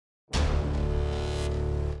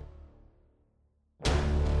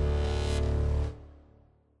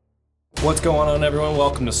What's going on, everyone?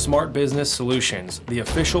 Welcome to Smart Business Solutions, the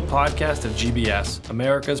official podcast of GBS,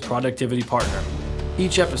 America's productivity partner.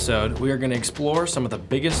 Each episode, we are going to explore some of the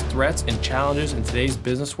biggest threats and challenges in today's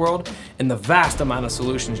business world and the vast amount of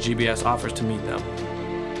solutions GBS offers to meet them.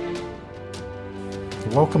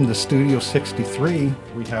 Welcome to Studio 63.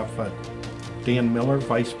 We have Dan Miller,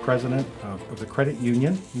 Vice President of the Credit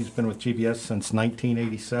Union. He's been with GBS since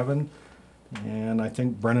 1987, and I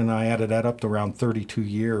think Brennan and I added that up to around 32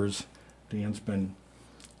 years. Dan's been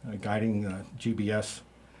guiding GBS.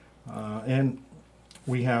 And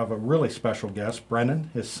we have a really special guest,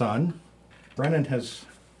 Brennan, his son. Brennan has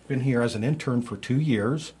been here as an intern for 2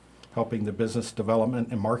 years, helping the business development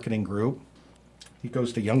and marketing group. He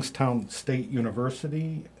goes to Youngstown State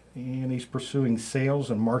University, and he's pursuing sales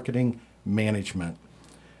and marketing management.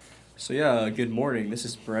 Good morning. This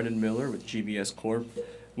is Brennan Miller with GBS Corp.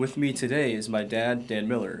 With me today is my dad, Dan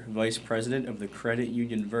Miller, Vice President of the Credit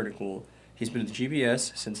Union Vertical. He's been with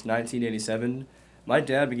GBS since 1987. My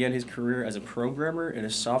dad began his career as a programmer and a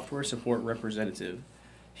software support representative.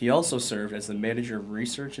 He also served as the Manager of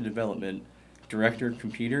Research and Development, Director of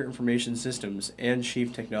Computer Information Systems, and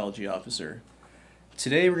Chief Technology Officer.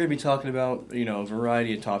 Today we're going to be talking about, a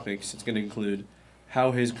variety of topics. It's going to include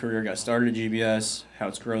how his career got started at GBS, how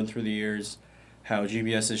it's grown through the years, how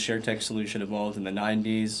GBS's ShareTech solution evolved in the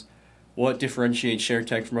 90s, what differentiates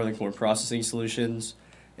ShareTech from other core processing solutions,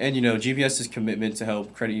 and, GBS's commitment to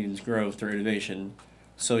help credit unions grow through innovation.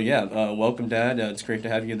 Welcome, Dad. It's great to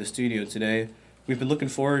have you in the studio today. We've been looking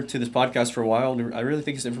forward to this podcast for a while, and I really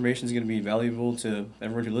think this information is going to be valuable to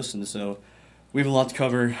everyone who listens. So we have a lot to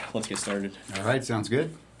cover. Let's get started. All right, sounds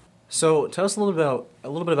good. So tell us a little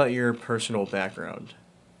bit about your personal background.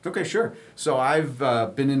 Okay, sure. So I've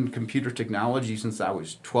been in computer technology since I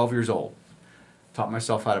was 12 years old. Taught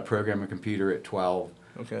myself how to program a computer at 12.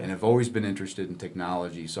 Okay. And I've always been interested in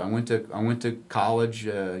technology. So I went to college,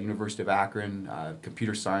 University of Akron,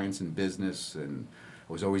 computer science and business, and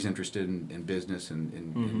I was always interested in business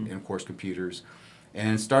and of course computers.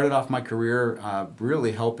 And started off my career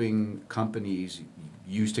really helping companies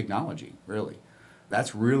use technology. Really,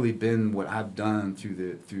 that's really been what I've done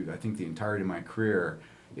through I think the entirety of my career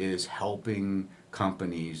is helping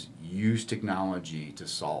companies use technology to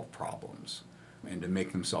solve problems and to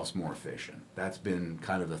make themselves more efficient. That's been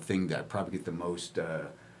kind of the thing that I probably get the most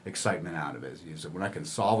excitement out of it, is that when I can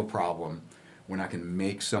solve a problem, when I can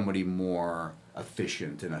make somebody more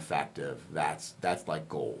efficient and effective, that's like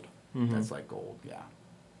gold. Mm-hmm. That's like gold, yeah.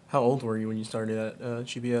 How old were you when you started at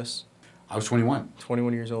GBS? I was 21.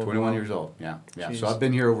 21 years old. 21 wow. years old, yeah. Jeez. So I've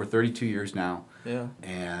been here over 32 years now. Yeah.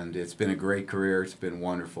 And it's been a great career. It's been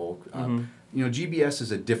wonderful. GBS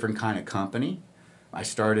is a different kind of company. I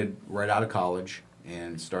started right out of college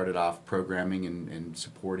and started off programming and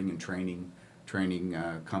supporting and training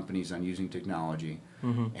companies on using technology.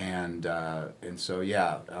 Mm-hmm. And so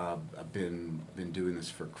I've been doing this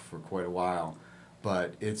for quite a while.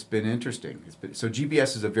 But it's been interesting. So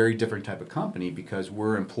GBS is a very different type of company because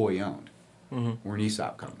we're employee owned. Mm-hmm. We're an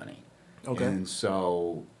ESOP company. Okay. And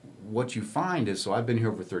so what you find is, so I've been here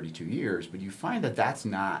over 32 years, but you find that that's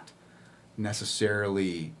not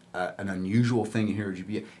necessarily an unusual thing here at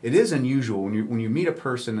GBS. It is unusual when you meet a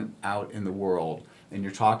person out in the world and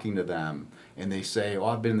you're talking to them and they say, "Oh,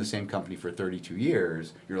 I've been in the same company for 32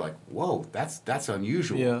 years." You're like, "Whoa, that's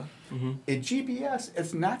unusual." Yeah. Mm-hmm. At GBS,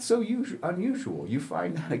 it's not so unusual. You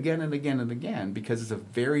find that again and again and again because it's a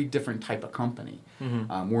very different type of company.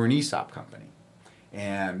 Mm-hmm. We're an ESOP company,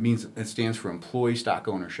 and it stands for Employee Stock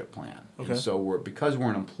Ownership Plan. Okay. And so because we're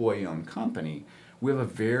an employee-owned company, we have a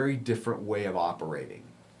very different way of operating.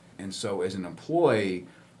 And so as an employee,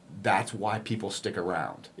 that's why people stick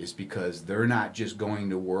around, is because they're not just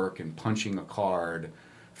going to work and punching a card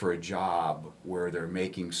for a job where they're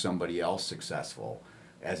making somebody else successful.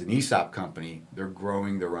 As an ESOP company, they're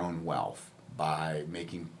growing their own wealth by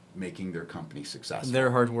making their company successful.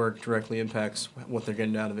 Their hard work directly impacts what they're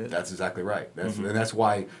getting out of it. That's exactly right. And that's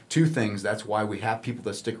why that's why we have people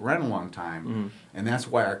that stick around a long time, and that's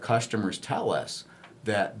why our customers tell us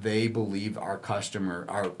that they believe our customer,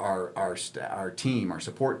 our team, our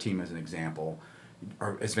support team as an example,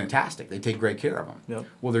 is fantastic. They take great care of them. Yep.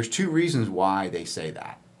 Well, there's two reasons why they say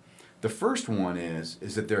that. The first one is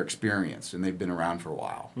that they're experienced and they've been around for a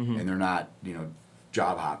while, and they're not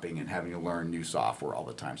job hopping and having to learn new software all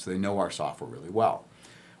the time, so they know our software really well.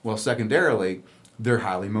 Well, secondarily, they're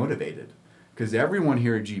highly motivated because everyone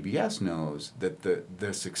here at GBS knows that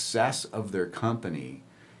the success of their company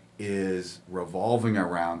is revolving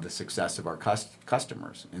around the success of our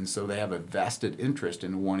customers. And so they have a vested interest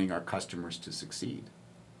in wanting our customers to succeed.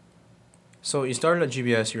 So you started at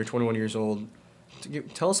GBS, you were 21 years old.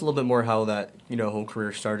 Tell us a little bit more how that whole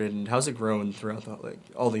career started, and how's it grown throughout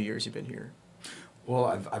all the years you've been here. Well,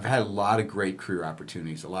 I've had a lot of great career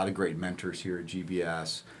opportunities, a lot of great mentors here at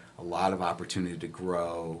GBS, a lot of opportunity to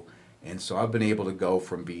grow, and so I've been able to go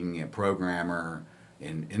from being a programmer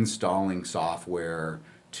and installing software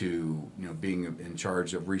to being in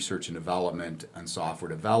charge of research and development and software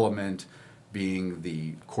development, being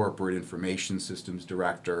the corporate information systems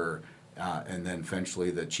director, and then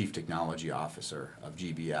eventually the chief technology officer of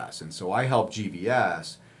GBS. And so I helped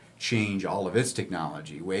GBS change all of its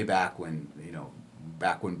technology way back when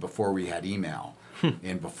before we had email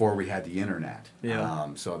and before we had the internet. Yeah.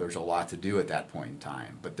 So there's a lot to do at that point in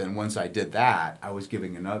time. But then once I did that, I was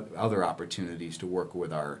giving other opportunities to work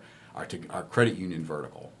with our credit union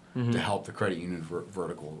vertical to help the credit union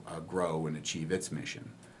vertical grow and achieve its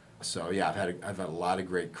mission. So yeah, I've had a lot of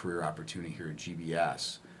great career opportunity here at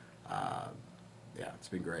GBS. It's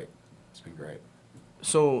been great.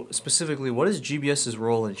 So specifically, what is GBS's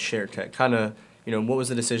role in ShareTech? Kind of, what was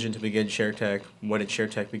the decision to begin ShareTech? When did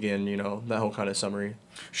ShareTech begin? That whole kind of summary.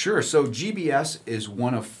 Sure. So GBS is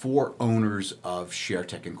one of 4 owners of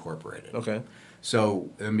ShareTech Incorporated. Okay. So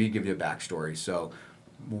let me give you a backstory. So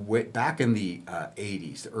back in the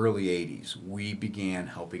 80s, the early 80s, we began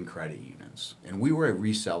helping credit unions, and we were a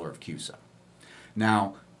reseller of CUSA.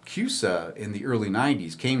 Now, CUSA in the early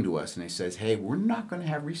 90s came to us and they says, hey, we're not going to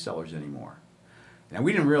have resellers anymore. Now,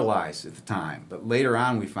 we didn't realize at the time, but later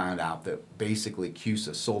on we found out that basically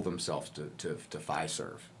CUSA sold themselves to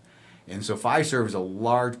Fiserv. And so Fiserv is a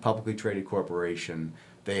large publicly traded corporation.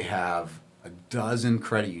 They have a dozen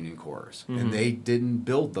credit union cores, and they didn't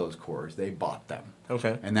build those cores, they bought them.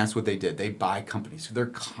 Okay. And that's what they did. They buy companies. So they're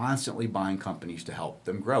constantly buying companies to help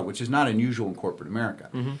them grow, which is not unusual in corporate America.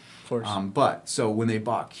 Of course. But so when they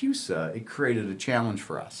bought CUSA, it created a challenge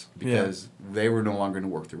for us because they were no longer going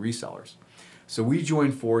to work the resellers. So we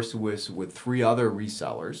joined forces with 3 other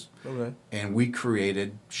resellers, and we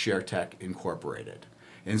created ShareTech Incorporated.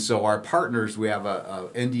 And so our partners, we have a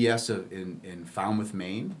NDS in Falmouth,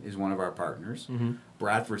 Maine is one of our partners.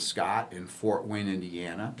 Bradford Scott in Fort Wayne,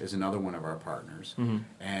 Indiana is another one of our partners.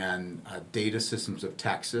 And Data Systems of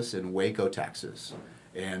Texas in Waco, Texas.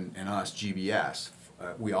 And us, GBS,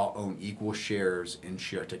 we all own equal shares in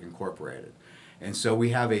ShareTech Incorporated. And so we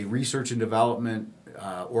have a research and development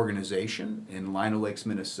organization in Lino Lakes,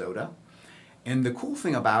 Minnesota. And the cool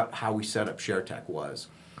thing about how we set up ShareTech was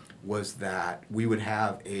that we would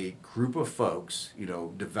have a group of folks,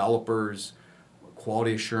 developers,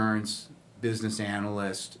 quality assurance, business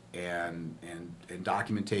analysts, and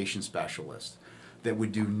documentation specialists that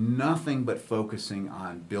would do nothing but focusing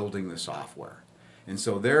on building the software. And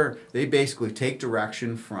so they basically take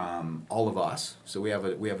direction from all of us. So we have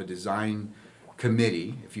a design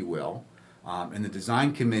committee, if you will, and the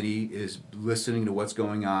design committee is listening to what's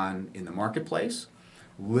going on in the marketplace,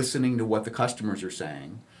 listening to what the customers are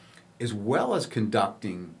saying, as well as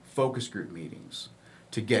conducting focus group meetings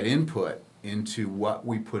to get input into what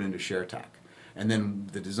we put into ShareTech. And then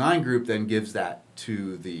the design group then gives that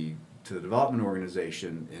to the development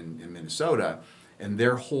organization in Minnesota, and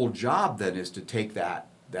their whole job then is to take that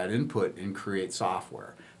input and create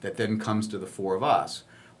software that then comes to the 4 of us,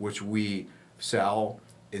 which we sell,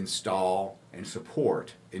 install, and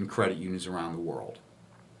support in credit unions around the world.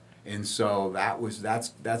 And so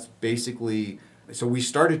that's basically. So we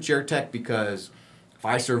started ShareTech because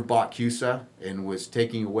Fiserv bought CUSA and was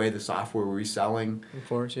taking away the software we were reselling. Of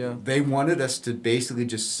course, yeah. They wanted us to basically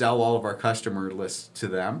just sell all of our customer lists to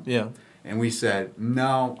them. Yeah. And we said,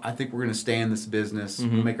 no, I think we're going to stay in this business.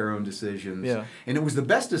 We'll make our own decisions. Yeah. And it was the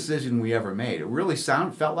best decision we ever made. It really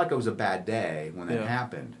felt like it was a bad day when that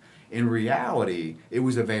happened. In reality, it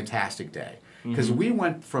was a fantastic day. Because we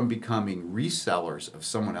went from becoming resellers of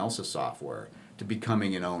someone else's software to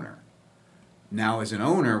becoming an owner. Now, as an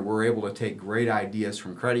owner, we're able to take great ideas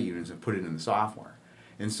from credit unions and put it in the software.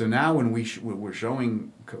 And so now when we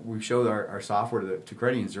show our software to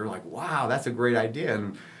credit unions, they're like, wow, that's a great idea.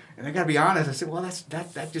 And I got to be honest, I said, well,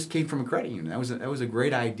 that just came from a credit union. That was a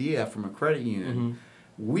great idea from a credit union.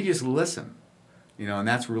 We just listen. And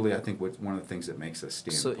that's really, I think, one of the things that makes us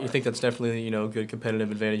stand apart. So you think that's definitely, a good competitive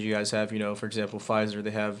advantage you guys have? For example, Pfizer,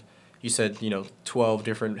 they have, you said, 12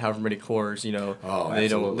 different, however many cores,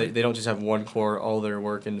 absolutely. They don't just have one core, all their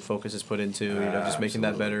work and focus is put into, just making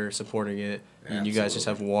that better, supporting it, and you guys just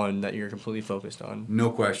have one that you're completely focused on.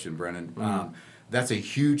 No question, Brennan. That's a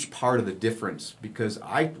huge part of the difference because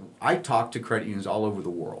I talk to credit unions all over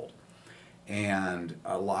the world, and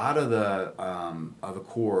a lot of the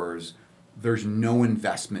cores, there's no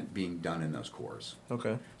investment being done in those cores.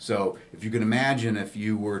 Okay. So if you can imagine if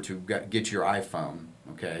you were to get your iPhone,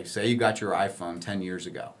 okay? Say you got your iPhone 10 years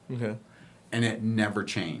ago, Okay. and it never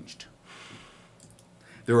changed.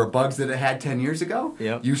 There were bugs that it had 10 years ago.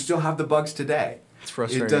 Yep. You still have the bugs today. It's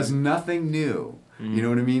frustrating. It does nothing new. You know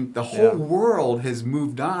what I mean? The whole world has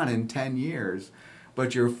moved on in 10 years,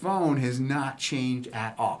 but your phone has not changed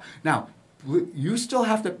at all. Now, you still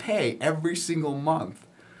have to pay every single month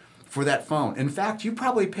for that phone. In fact, you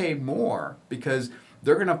probably pay more because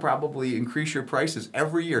they're going to probably increase your prices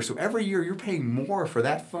every year. So every year you're paying more for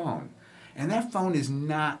that phone. And that phone is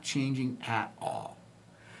not changing at all.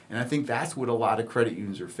 And I think that's what a lot of credit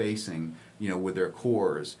unions are facing, with their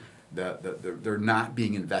cores. They're not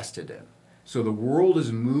being invested in. So the world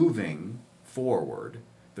is moving forward.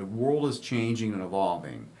 The world is changing and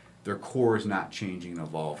evolving. Their core is not changing and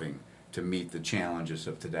evolving to meet the challenges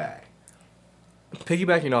of today.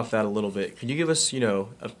 Piggybacking off that a little bit, could you give us,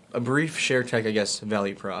 a brief ShareTech, I guess,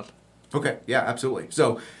 value prop? Okay, yeah, absolutely.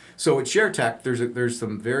 So at ShareTech, there's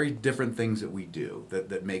some very different things that we do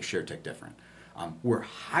that make ShareTech different. We're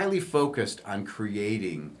highly focused on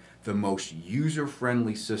creating the most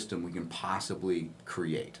user-friendly system we can possibly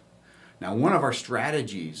create. Now, one of our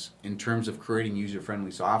strategies in terms of creating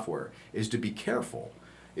user-friendly software is to be careful,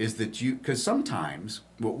 because sometimes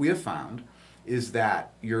what we have found is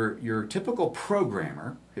that your typical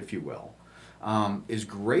programmer, if you will, is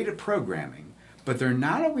great at programming, but they're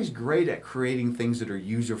not always great at creating things that are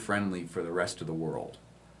user-friendly for the rest of the world,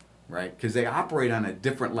 right? Because they operate on a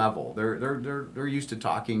different level. They're used to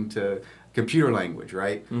talking to computer language,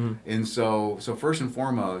 right? Mm-hmm. And so first and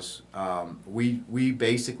foremost, we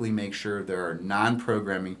basically make sure there are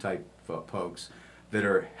non-programming type folks that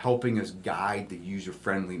are helping us guide the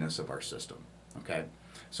user-friendliness of our system, okay?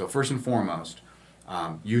 So first and foremost,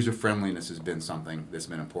 user-friendliness has been something that's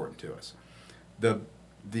been important to us.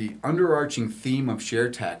 The underarching theme of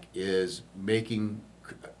ShareTech is making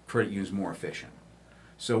credit unions more efficient.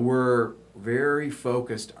 So we're very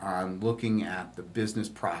focused on looking at the business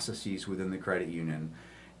processes within the credit union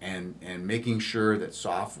and making sure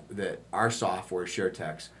that our software,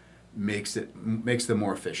 ShareTech's, makes them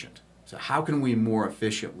more efficient. So how can we more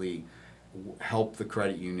efficiently help the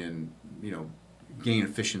credit union, gain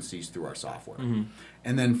efficiencies through our software? Mm-hmm.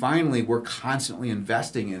 And then finally, we're constantly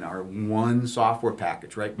investing in our one software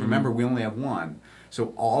package, right? Mm-hmm. Remember, we only have one.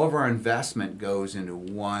 So all of our investment goes into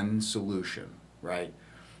one solution, right?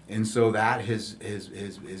 And so that has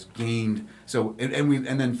gained. So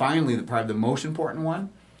and then finally, probably the most important one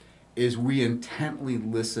is we intently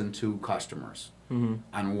listen to customers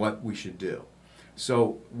on what we should do.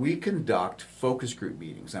 So we conduct focus group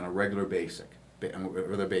meetings on a regular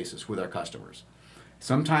basis with our customers.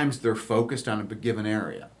 Sometimes they're focused on a given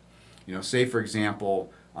area. Say for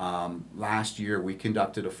example, last year we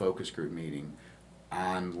conducted a focus group meeting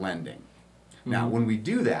on lending. Now, when we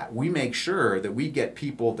do that, we make sure that we get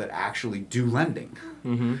people that actually do lending.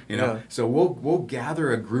 So we'll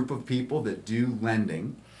gather a group of people that do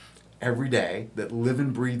lending every day, that live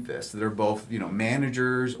and breathe this, that are both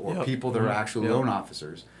managers or people that are actually loan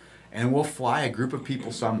officers, and we'll fly a group of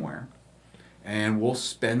people somewhere, and we'll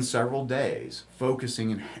spend several days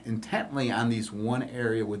focusing intently on these one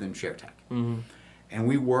area within ShareTech, and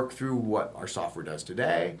we work through what our software does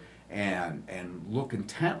today. And look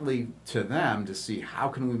intently to them to see how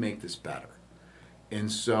can we make this better. And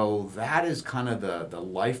so that is kind of the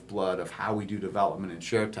lifeblood of how we do development in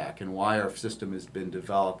ShareTech and why our system has been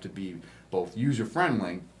developed to be both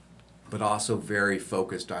user-friendly, but also very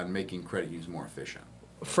focused on making credit unions more efficient.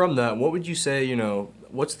 From that, what would you say,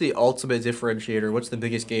 what's the ultimate differentiator? What's the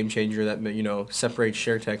biggest game changer that, separates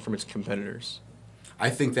ShareTech from its competitors? I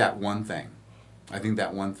think that one thing.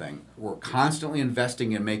 We're constantly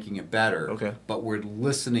investing in making it better, but we're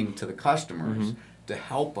listening to the customers to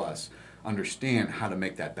help us understand how to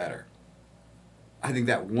make that better. I think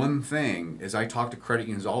that one thing, as I talk to credit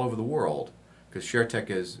unions all over the world, because ShareTech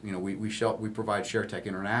is, we provide ShareTech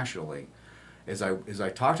internationally. As I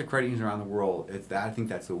talk to credit unions around the world, I think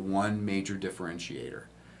that's the one major differentiator,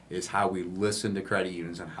 is how we listen to credit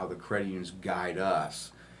unions and how the credit unions guide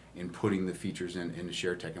us in putting the features into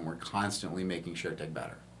ShareTech, and we're constantly making ShareTech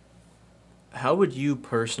better. How would you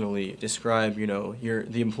personally describe,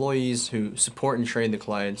 the employees who support and train the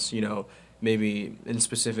clients, maybe in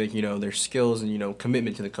specific, their skills and,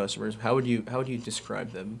 commitment to the customers? How would you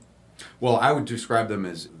describe them? Well, I would describe them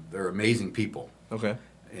as they're amazing people. Okay.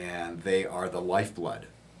 And they are the lifeblood,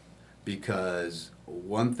 because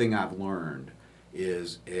one thing I've learned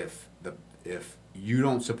is if you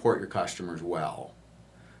don't support your customers well,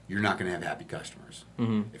 you're not going to have happy customers.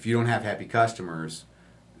 Mm-hmm. If you don't have happy customers,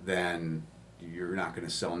 then you're not going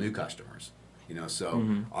to sell new customers.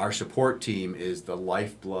 So our support team is the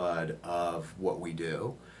lifeblood of what we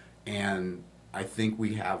do, and I think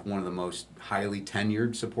we have one of the most highly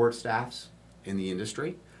tenured support staffs in the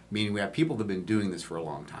industry, meaning we have people that have been doing this for a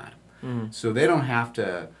long time. So they don't have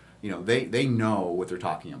to, they know what they're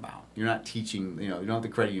talking about. You're not teaching, you don't have the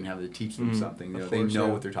credit union have to teach them something. They know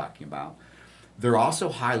what they're talking about. They're also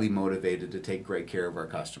highly motivated to take great care of our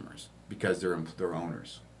customers because they're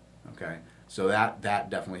owners. Okay, so that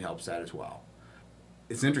definitely helps that as well.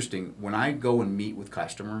 It's interesting, when I go and meet with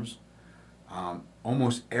customers,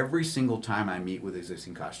 almost every single time I meet with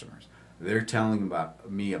existing customers, they're telling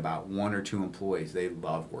me about one or two employees they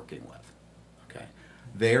love working with. Okay,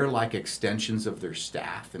 they're like extensions of their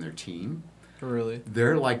staff and their team. Really?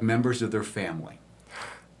 They're like members of their family.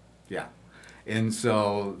 Yeah, and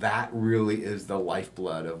so that really is the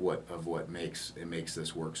lifeblood of what makes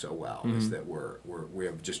this work so well. Is that we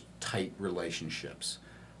have just tight relationships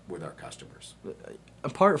with our customers.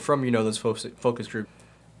 Apart from those focus group,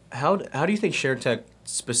 how do you think ShareTech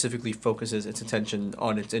specifically focuses its attention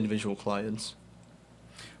on its individual clients?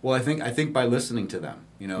 Well, I think by listening to them.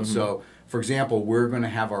 So for example, we're going to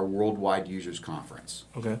have our Worldwide Users Conference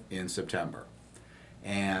in September,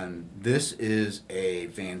 and this is a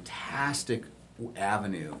fantastic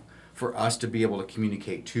avenue for us to be able to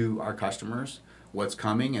communicate to our customers what's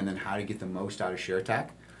coming and then how to get the most out of ShareTech.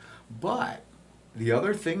 But the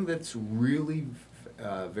other thing that's really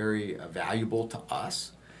very valuable to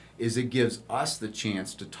us is it gives us the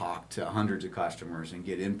chance to talk to hundreds of customers and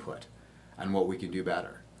get input on what we can do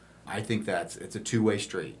better. I think it's a two-way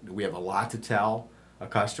street. We have a lot to tell a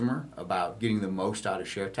customer about getting the most out of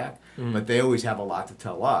ShareTech, but they always have a lot to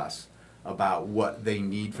tell us about what they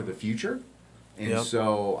need for the future. And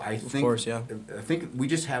so I think we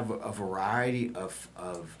just have a variety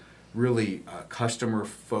of really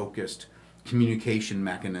customer-focused communication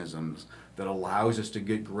mechanisms that allows us to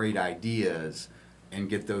get great ideas and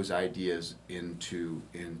get those ideas into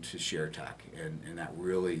ShareTech, and that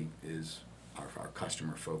really is our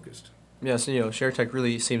customer focused. Yeah, so ShareTech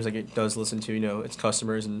really seems like it does listen to its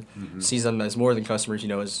customers and sees them as more than customers,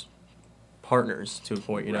 as partners to a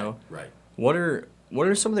point. Right. What are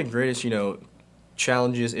some of the greatest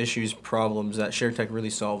challenges, issues, problems that ShareTech really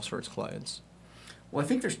solves for its clients? Well, I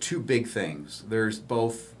think there's two big things. There's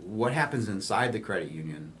both what happens inside the credit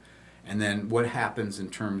union, and then what happens in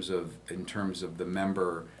terms of the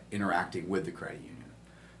member interacting with the credit union.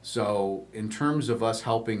 So in terms of us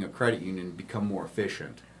helping a credit union become more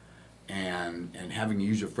efficient and having a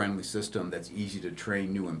user-friendly system that's easy to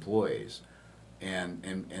train new employees and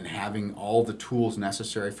having all the tools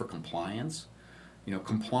necessary for compliance.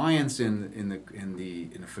 Compliance in the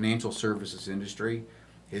financial services industry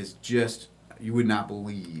is just, you would not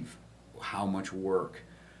believe how much work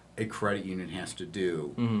a credit union has to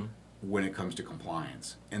do when it comes to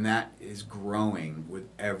compliance. And that is growing with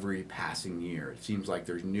every passing year. It seems like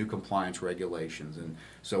there's new compliance regulations. And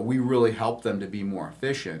so we really help them to be more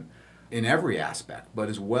efficient in every aspect, but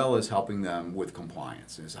as well as helping them with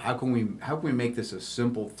compliance. Is how can we make this a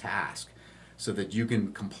simple task so that you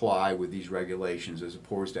can comply with these regulations as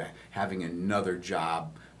opposed to having another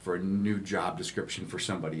job for a new job description for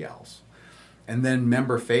somebody else. And then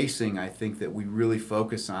member facing, I think that we really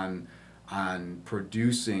focus on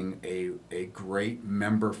producing a great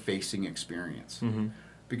member facing experience.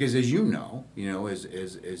 Because as you know, as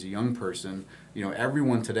a young person,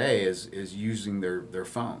 everyone today is using their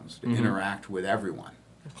phones to interact with everyone.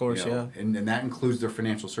 Of course, yeah. And that includes their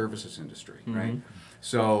financial services industry, right?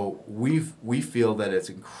 So we feel that it's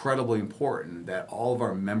incredibly important that all of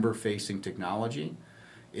our member-facing technology,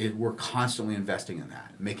 we're constantly investing in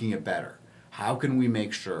that, making it better. How can we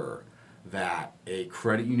make sure that a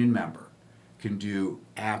credit union member can do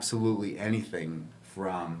absolutely anything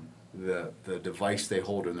from the device they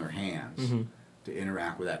hold in their hands to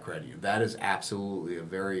interact with that credit union? That is absolutely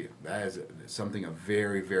something of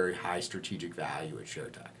very, very high strategic value at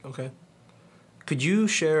ShareTech. Okay. Could you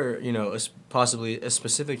share, possibly a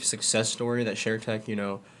specific success story that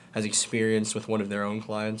ShareTech, has experienced with one of their own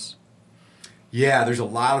clients? Yeah, there's a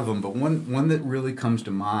lot of them, but one that really comes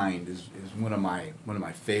to mind is one of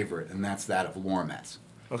my favorite, and that's that of Lormet.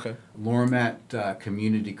 Okay. Lormet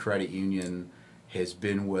Community Credit Union has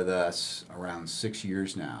been with us around 6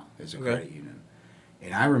 years now as a credit union.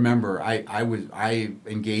 And I remember I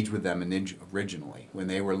engaged with them originally when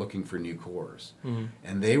they were looking for new cores.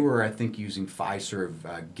 And they were, I think, using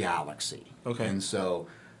Fiserv Galaxy. Okay. And so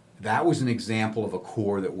that was an example of a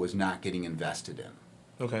core that was not getting invested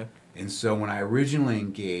in. Okay. And so when I originally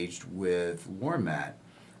engaged with Lormet,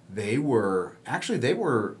 they were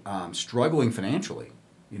struggling financially.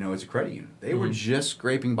 as a credit union. They were just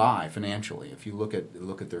scraping by financially. If you look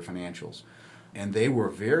at their financials, and they were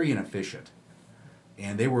very inefficient,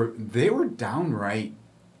 and they were downright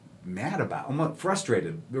mad about, almost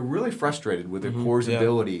frustrated. They're really frustrated with their core's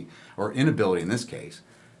ability or inability in this case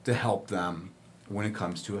to help them when it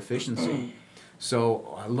comes to efficiency. So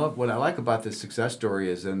what I like about this success story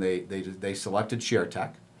is then they selected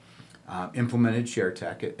ShareTech, implemented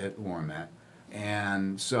ShareTech at Lorimet,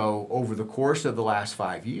 and so over the course of the last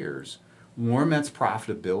 5 years, Lorimet's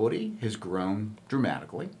profitability has grown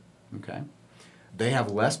dramatically. Okay, they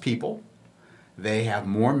have less people, they have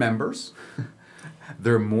more members.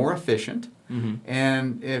 They're more efficient,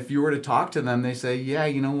 and if you were to talk to them, they say, yeah,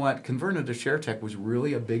 you know what, converting to ShareTech was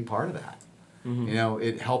really a big part of that.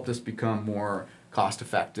 It helped us become more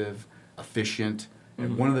cost-effective, efficient,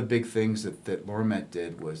 and one of the big things that Lorimet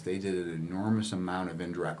did was they did an enormous amount of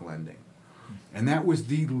indirect lending, and that was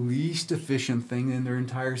the least efficient thing in their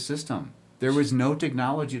entire system. There was no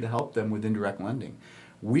technology to help them with indirect lending.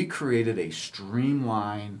 We created a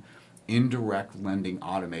streamlined indirect lending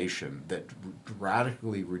automation that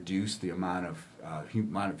radically reduced the amount of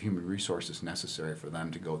human resources necessary for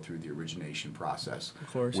them to go through the origination process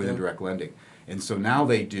with indirect lending. And so now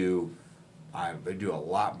they do a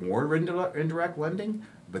lot more indirect lending,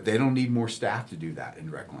 but they don't need more staff to do that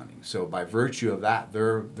indirect lending. So by virtue of that,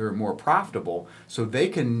 they're more profitable. So they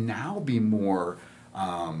can now be more,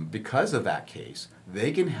 because of that case,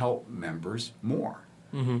 they can help members more.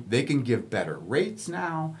 They can give better rates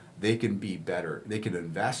now. They can be better. They can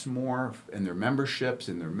invest more in their memberships,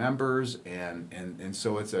 in their members, and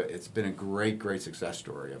so it's been a great success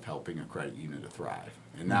story of helping a credit union to thrive.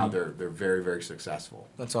 And now they're very, very successful.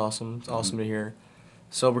 That's awesome. It's awesome to hear.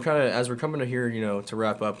 So as we're coming to here, to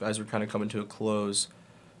wrap up, as we're kind of coming to a close,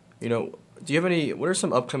 do you have what are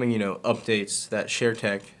some upcoming, updates that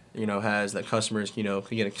ShareTech, has that customers, can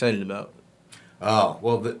get excited about? Oh,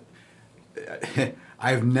 well,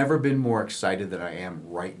 I've never been more excited than I am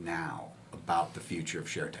right now about the future of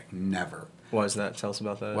ShareTech. Never. Why is that? Tell us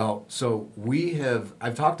about that. Well, so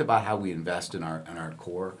I've talked about how we invest in our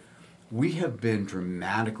core. We have been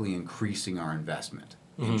dramatically increasing our investment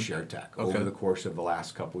in ShareTech over the course of the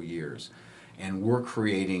last couple years. And we're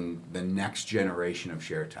creating the next generation of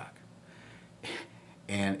ShareTech.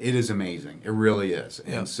 And it is amazing. It really is.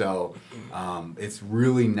 Yep. And so it's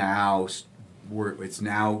really now... It's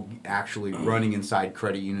now actually running inside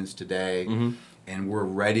credit unions today, and we're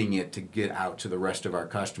readying it to get out to the rest of our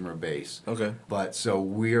customer base. Okay. But so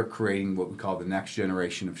we are creating what we call the next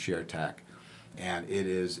generation of ShareTech, and it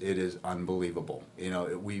is unbelievable.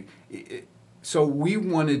 So we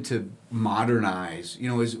wanted to modernize.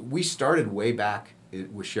 As we started way back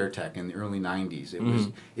with ShareTech in the early '90s,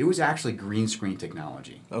 it was actually green screen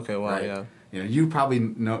technology. Okay. Wow. Right? Yeah. You probably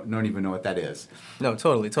don't even know what that is. No,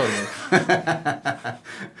 totally.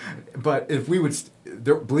 But if we would,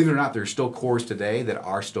 believe it or not, there's still cores today that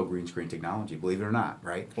are still green screen technology, believe it or not,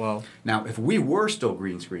 right? Wow. Now, if we were still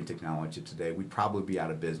green screen technology today, we'd probably be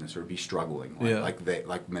out of business or be struggling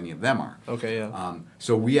like many of them are. Okay, yeah.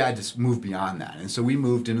 So we had to move beyond that. And so we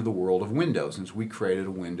moved into the world of Windows, and so we created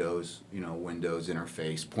a Windows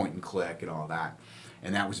interface, point and click and all that.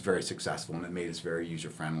 And that was very successful, and it made us very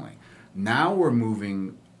user-friendly. Now we're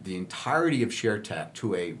moving the entirety of ShareTech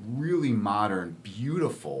to a really modern,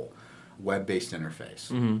 beautiful web-based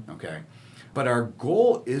interface. Okay, but our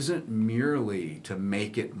goal isn't merely to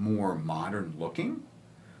make it more modern looking.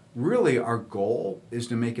 Really, our goal is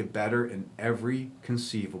to make it better in every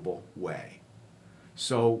conceivable way.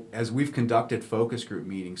 So as we've conducted focus group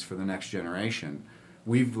meetings for the next generation,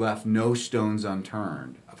 we've left no stones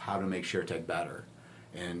unturned of how to make ShareTech better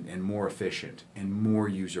and more efficient and more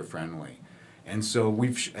user-friendly. And so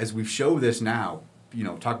as we've showed this now,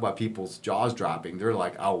 talk about people's jaws dropping, they're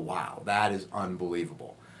like, oh, wow, that is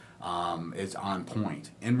unbelievable. It's on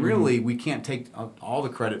point. And really, we can't take all the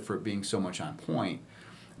credit for it being so much on point.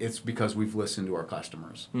 It's because we've listened to our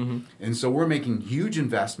customers. And so we're making huge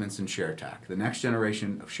investments in ShareTech. The next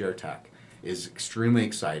generation of ShareTech is extremely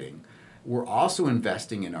exciting. We're also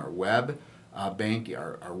investing in our web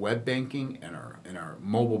our web banking and our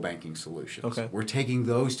mobile banking solutions. Okay. We're taking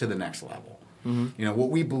those to the next level. What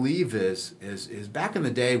we believe is back in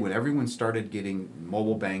the day when everyone started getting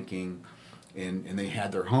mobile banking and they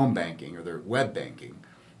had their home banking or their web banking,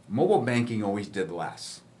 mobile banking always did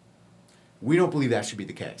less. We don't believe that should be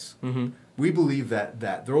the case. We believe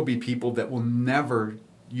that there will be people that will never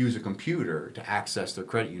use a computer to access their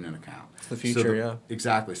credit union account. It's the future,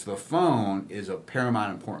 Exactly. So the phone is of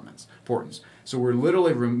paramount importance. So we're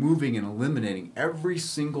literally removing and eliminating every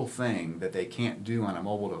single thing that they can't do on a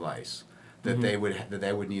mobile device that they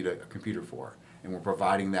would need a computer for. and we're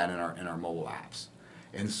providing that in our mobile apps.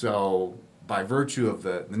 And so by virtue of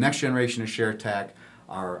the next generation of ShareTech,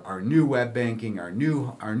 our new web banking, our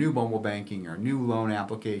new mobile banking, our new loan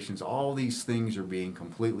applications, all these things are being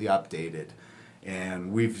completely updated.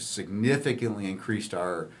 And we've significantly increased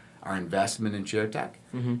our investment in ShareTech.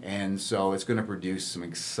 And so it's going to produce some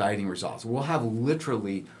exciting results. We'll have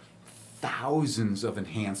literally thousands of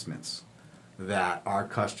enhancements that our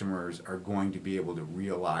customers are going to be able to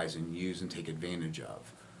realize and use and take advantage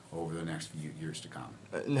of over the next few years to come.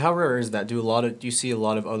 And how rare is that? Do you see a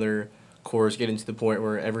lot of other cores getting to the point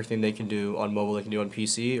where everything they can do on mobile they can do on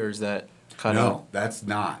PC, or is that kind of... No, that's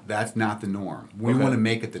not the norm. We Okay. want to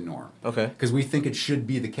make it the norm. Okay. Because we think it should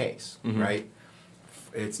be the case, right?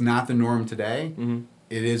 It's not the norm today.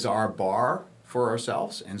 It is our bar for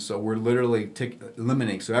ourselves, and so we're literally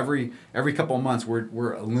eliminating. So every couple of months,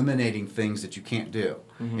 we're eliminating things that you can't do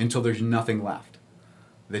until there's nothing left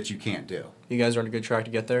that you can't do. You guys are on a good track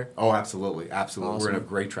to get there? Oh, absolutely. We're Awesome. on a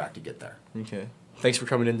great track to get there. Okay. Thanks for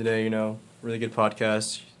coming in today, really good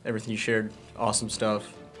podcast. Everything you shared, awesome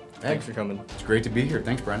stuff. Thanks for coming. It's great to be here.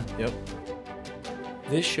 Thanks, Brennan. Yep.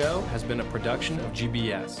 This show has been a production of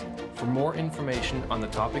GBS. For more information on the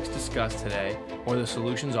topics discussed today or the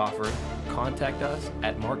solutions offered, contact us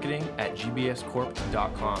at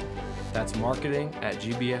marketing@gbscorp.com. That's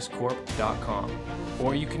marketing@gbscorp.com.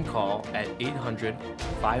 Or you can call at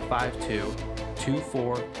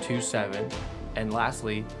 800-552-2427. And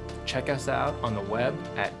lastly, check us out on the web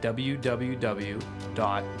at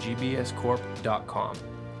www.gbscorp.com.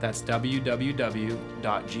 That's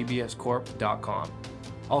www.gbscorp.com.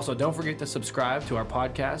 Also, don't forget to subscribe to our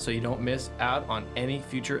podcast so you don't miss out on any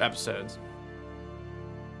future episodes.